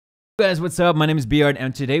Guys, what's up? My name is Beard,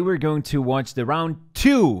 and today we're going to watch the round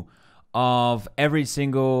 2 of every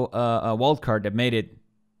single wildcard that made it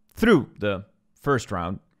through the first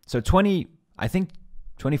round. So 25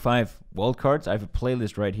 wildcards. I have a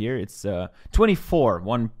playlist right here. It's 24.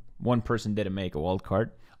 One person didn't make a wildcard.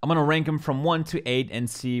 I'm gonna rank them from 1 to 8 and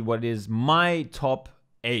see what is my top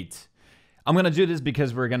 8. I'm gonna do this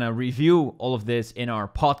because we're gonna review all of this in our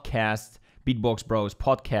podcast, Beatbox Bros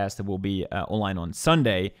podcast, that will be online on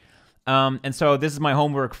Sunday. And so this is my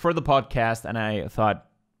homework for the podcast, and I thought,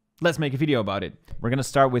 let's make a video about it. We're gonna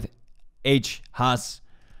start with H. Haas,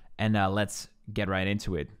 and let's get right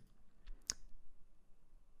into it.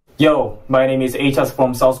 Yo, my name is H. Haas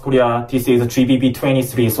from South Korea. This is GBB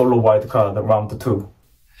 23 solo wildcard round 2.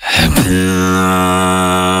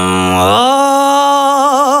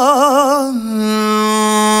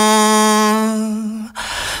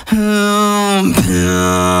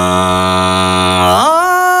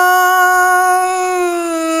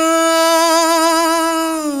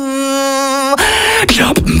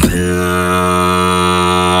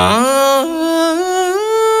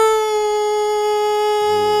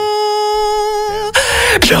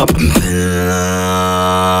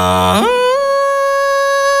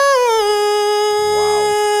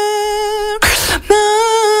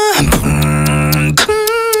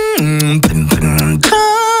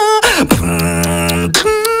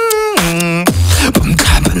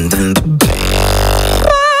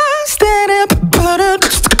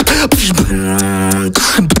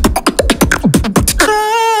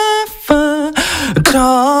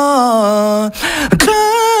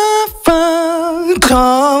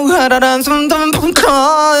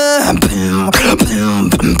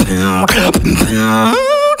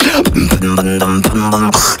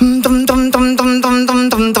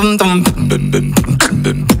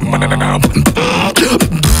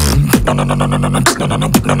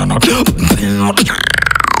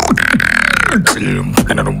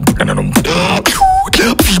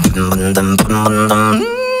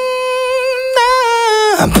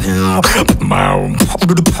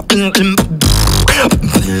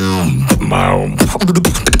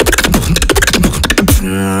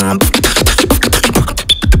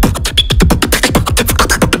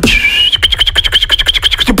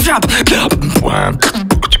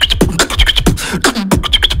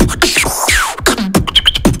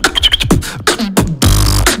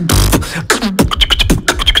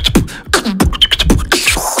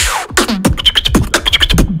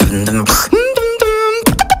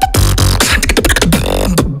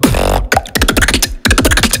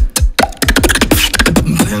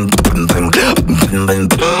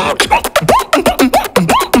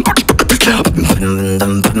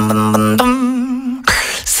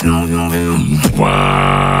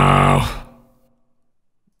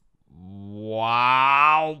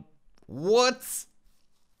 Wow. What?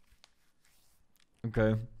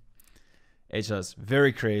 Okay. HS,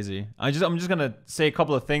 very crazy. I'm just gonna say a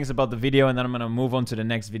couple of things about the video, and then I'm gonna move on to the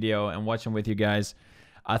next video and watch them with you guys.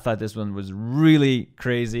 I thought this one was really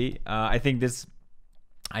crazy. I think this,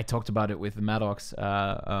 I talked about it with Maddox.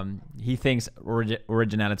 He thinks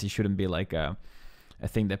originality shouldn't be like a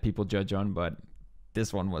thing that people judge on, but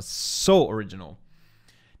this one was so original.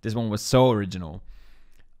 This one was so original.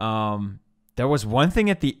 There was one thing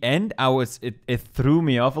at the end, it threw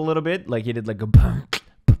me off a little bit. Like he did like a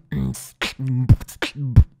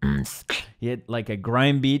he had like a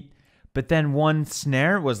grime beat, but then one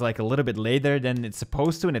snare was like a little bit later than it's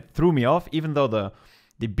supposed to, and it threw me off. Even though the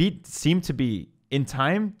beat seemed to be in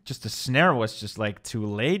time, just the snare was just like too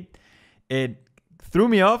late. It threw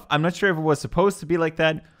me off. I'm not sure if it was supposed to be like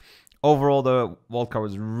that. Overall, the wildcard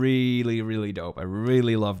was really, really dope. I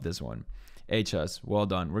really loved this one. HS, well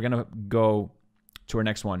done. We're gonna go to our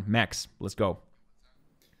next one. Max, let's go.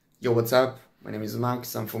 Yo, what's up? My name is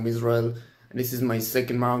Max. I'm from Israel, and this is my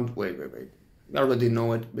second round. Wait. I already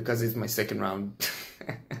know it because it's my second round.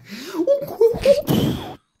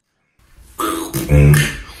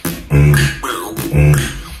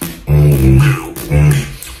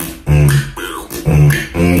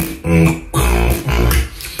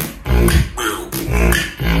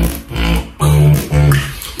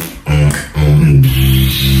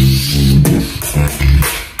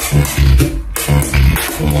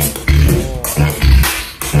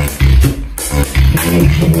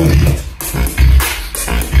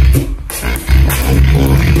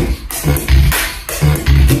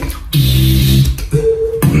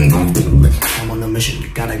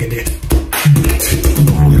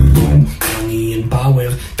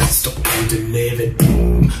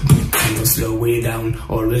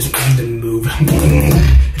 Always on the move.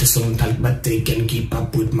 It is so tight, but they can keep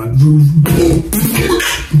up with my groove.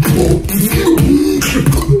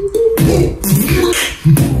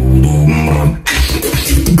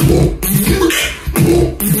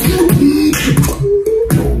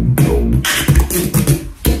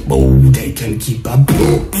 They can keep up.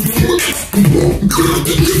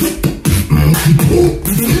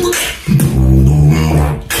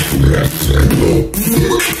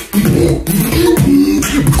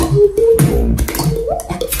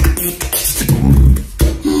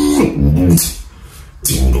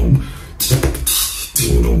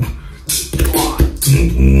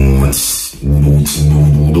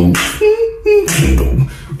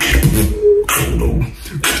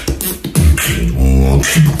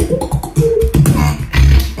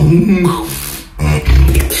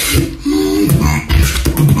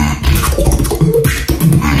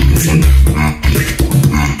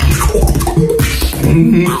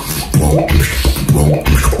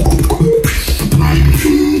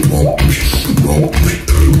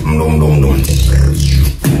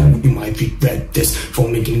 You might regret this for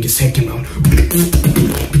making a second round,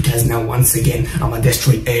 because now once again I'ma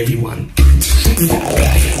destroy everyone.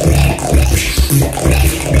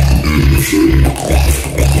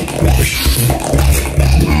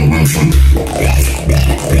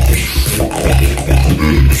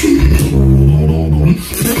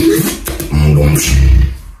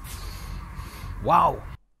 Wow.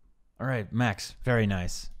 All right, Max, very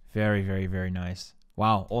nice. Very, very, very nice.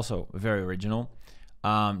 Wow, also very original.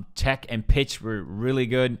 Tech and pitch were really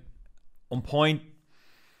good, on point.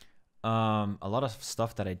 A lot of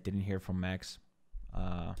stuff that I didn't hear from Max.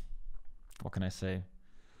 What can I say?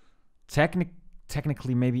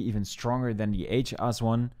 Technically, maybe even stronger than the HS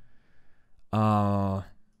one.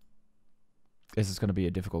 This is gonna be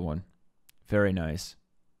a difficult one. Very nice.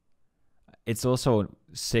 It's also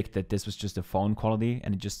sick that this was just a phone quality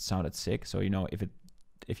and it just sounded sick. So you know,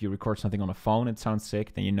 if you record something on a phone, it sounds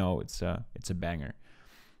sick, then you know it's a banger.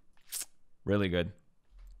 Really good.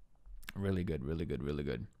 Really good, really good, really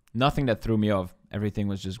good. Nothing that threw me off. Everything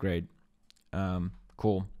was just great.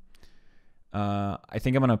 Cool. I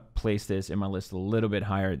think I'm gonna place this in my list a little bit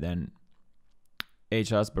higher than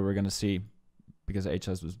HS, but we're gonna see, because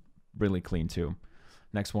HS was really clean too.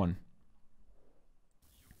 Next one.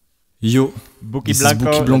 Yo, Bookie this Blanco,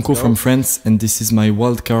 is Bookie Blanco from France, and this is my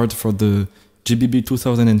wild card for the GBB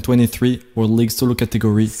 2023 World League solo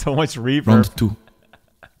category. So much reverb. Round 2.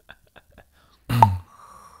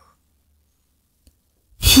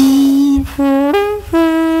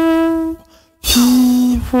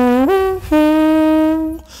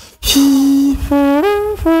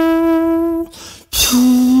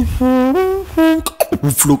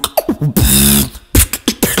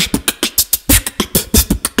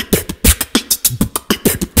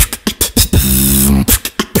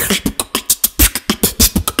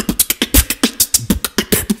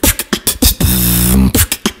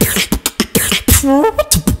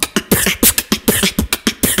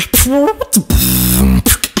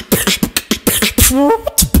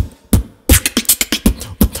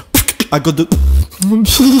 I got the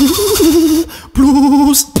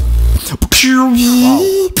blues.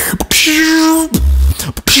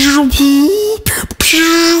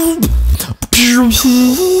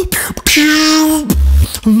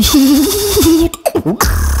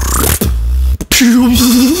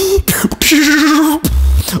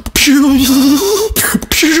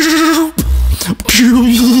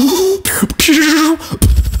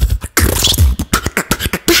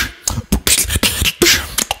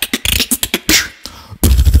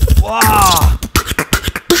 Wow.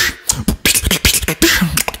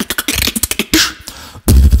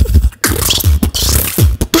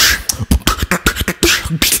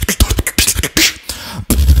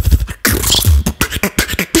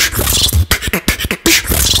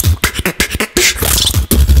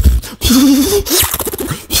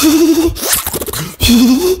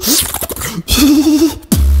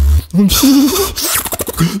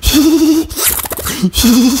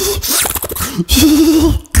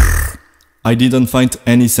 I didn't find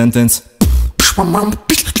any sentence.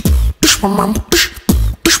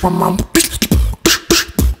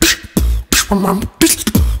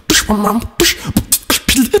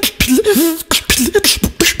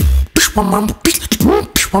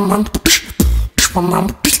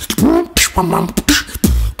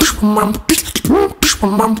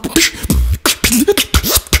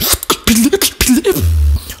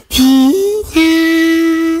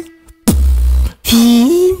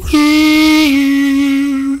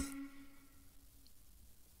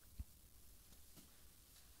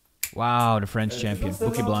 Wow, the French champion,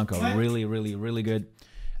 Bookie Blanco. Really, really, really good.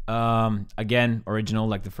 Again, original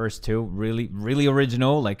like the first two. Really, really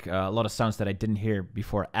original. Like a lot of sounds that I didn't hear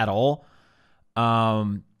before at all.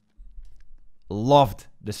 Loved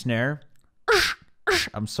the snare.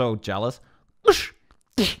 I'm so jealous.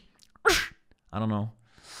 I don't know.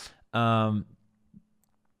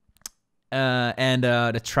 And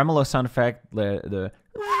the tremolo sound effect, the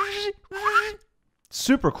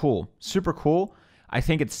super cool, super cool. I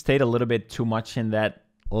think it stayed a little bit too much in that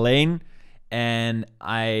lane, and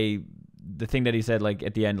the thing that he said like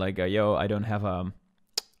at the end, like yo, I don't have a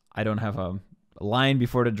line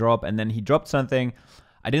before the drop, and then he dropped something.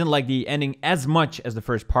 I didn't like the ending as much as the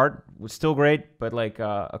first part. It was still great, but like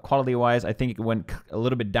quality wise, I think it went a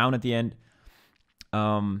little bit down at the end.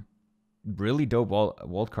 Really dope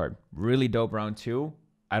wildcard. Really dope round 2.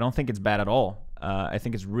 I don't think it's bad at all. I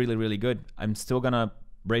think it's really, really good. I'm still gonna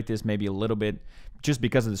rate this maybe a little bit just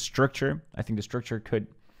because of the structure. I think the structure could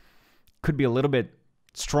be a little bit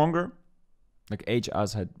stronger. Like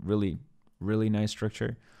H.A.S had really, really nice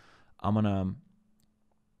structure. I'm gonna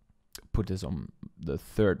put this on the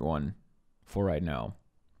third one for right now.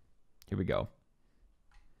 Here we go.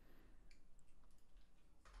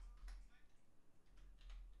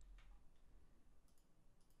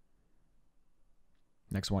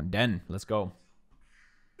 Next one, Den. Let's go.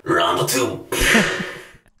 Round 2.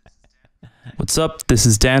 What's up? This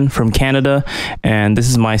is Dan from Canada, and this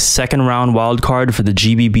is my second round wildcard for the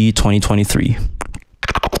GBB 2023.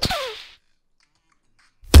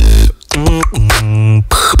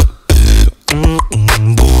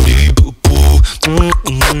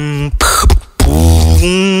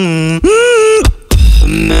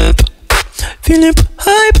 Feeling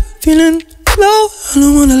hype, feeling low, I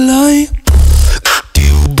don't wanna lie.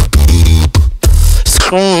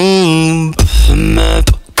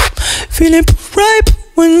 Feeling ripe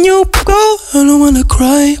when you go, I don't wanna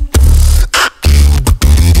cry.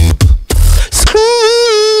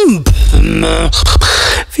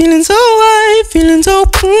 Feeling so high, feeling so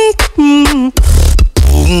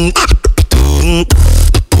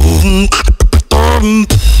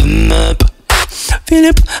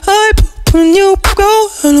feeling hype when you go,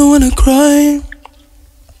 I don't wanna cry.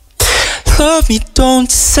 Love me,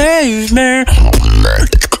 don't save me.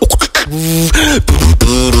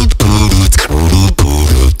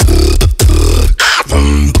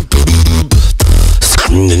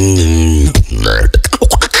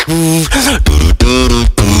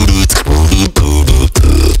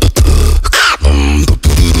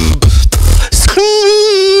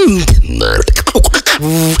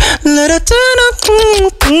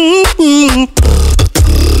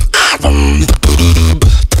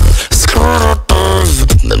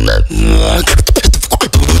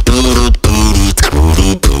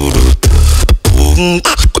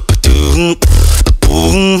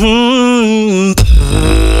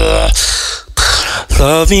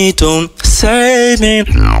 Love me, don't save me.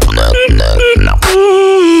 But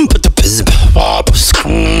the biz bob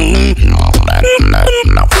screaming.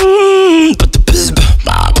 But the biz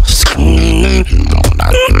bob screaming.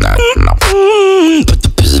 But the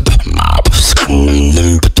biz bob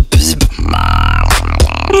screaming. But the biz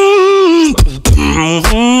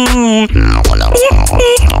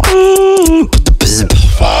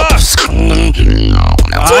bob screaming.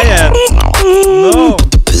 Oh yeah. No.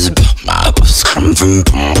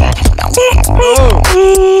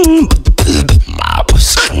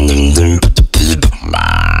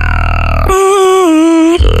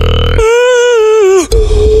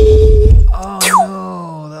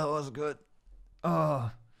 Oh no, that was good.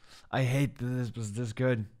 Oh, I hate that this was this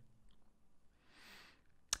good.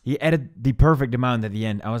 He added the perfect amount at the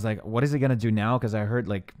end. I was like, what is he gonna do now? Because I heard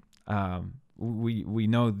like we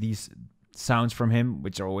know these sounds from him,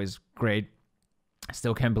 which are always great. I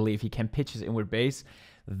still can't believe he can pitch his inward bass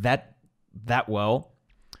that well.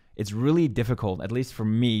 It's really difficult, at least for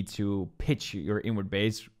me, to pitch your inward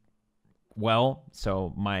bass well.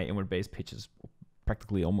 So my inward bass pitch is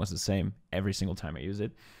practically almost the same every single time I use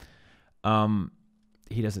it.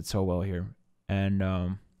 He does it so well here. And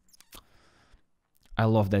I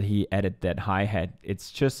love that he added that hi-hat.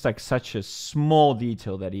 It's just like such a small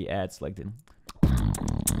detail that he adds. Like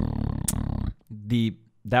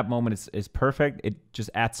that moment is perfect. It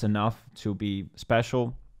just adds enough to be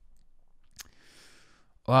special.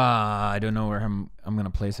 I don't know where I'm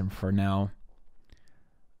gonna place him for now.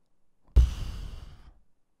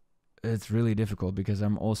 It's really difficult because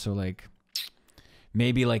I'm also like,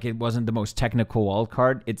 maybe like it wasn't the most technical wild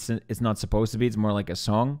card. It's not supposed to be. It's more like a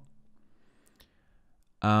song.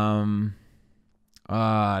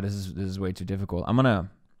 This is way too difficult. I'm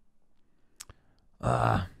gonna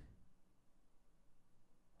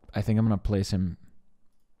I think I'm gonna place him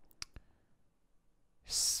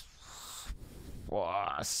This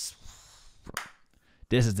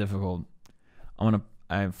is difficult.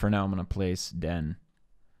 For now I'm gonna place Den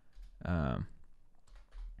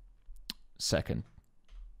second,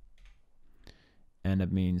 and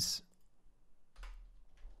that means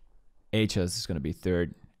HS is gonna be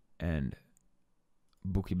third and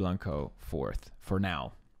BOOKIE Blanco fourth for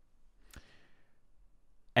now.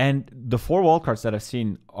 And the 4 wildcards that I've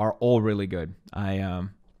seen are all really good. I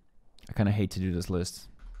kind of hate to do this list.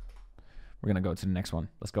 We're gonna go to the next one.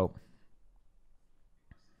 Let's go.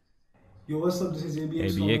 Yo, what's up? This is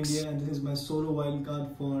ABX from ABX. India, and this is my solo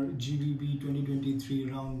wildcard for GBB 2023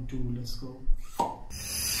 round 2. Let's go.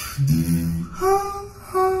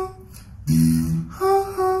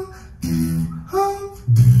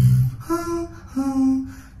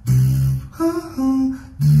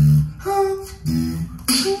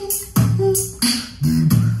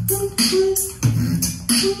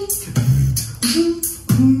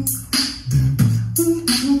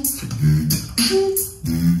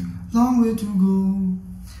 Long way to go.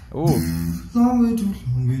 Oh, Long way to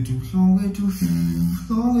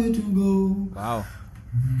go. wow.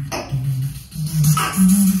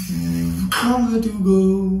 Long way to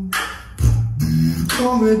go.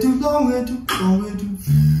 Long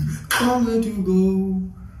way to go.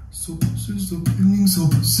 So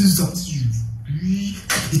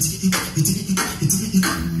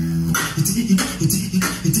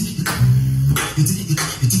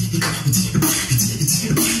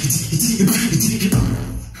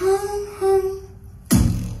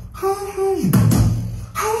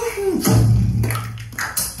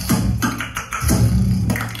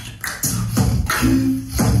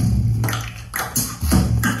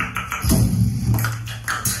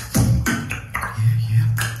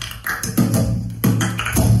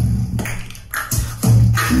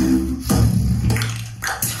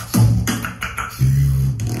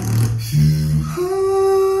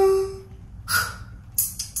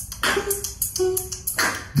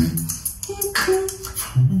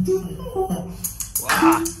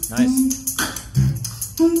Wow, nice.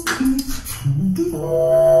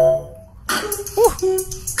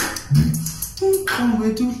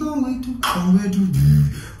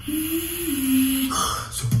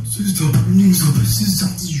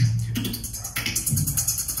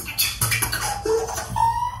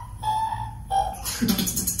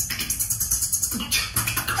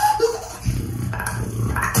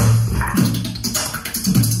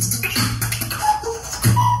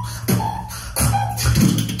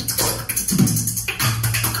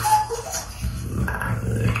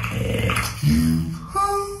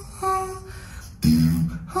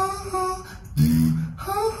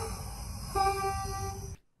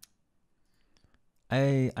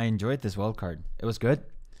 I enjoyed this wildcard. It was good.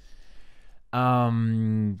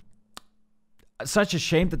 Such a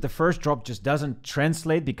shame that the first drop just doesn't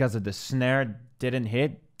translate because of the snare didn't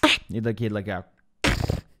hit. He had like a,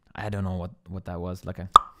 I don't know what that was, like a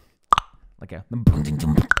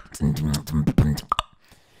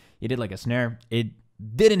he did like a snare. It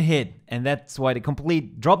didn't hit, and that's why the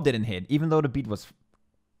complete drop didn't hit, even though the beat was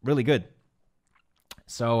really good.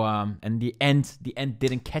 So and the end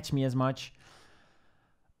didn't catch me as much.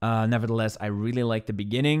 Nevertheless, I really like the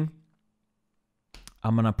beginning.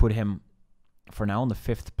 I'm gonna put him for now in the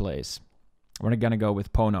 5th place. We're gonna go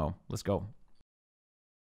with Pono. Let's go.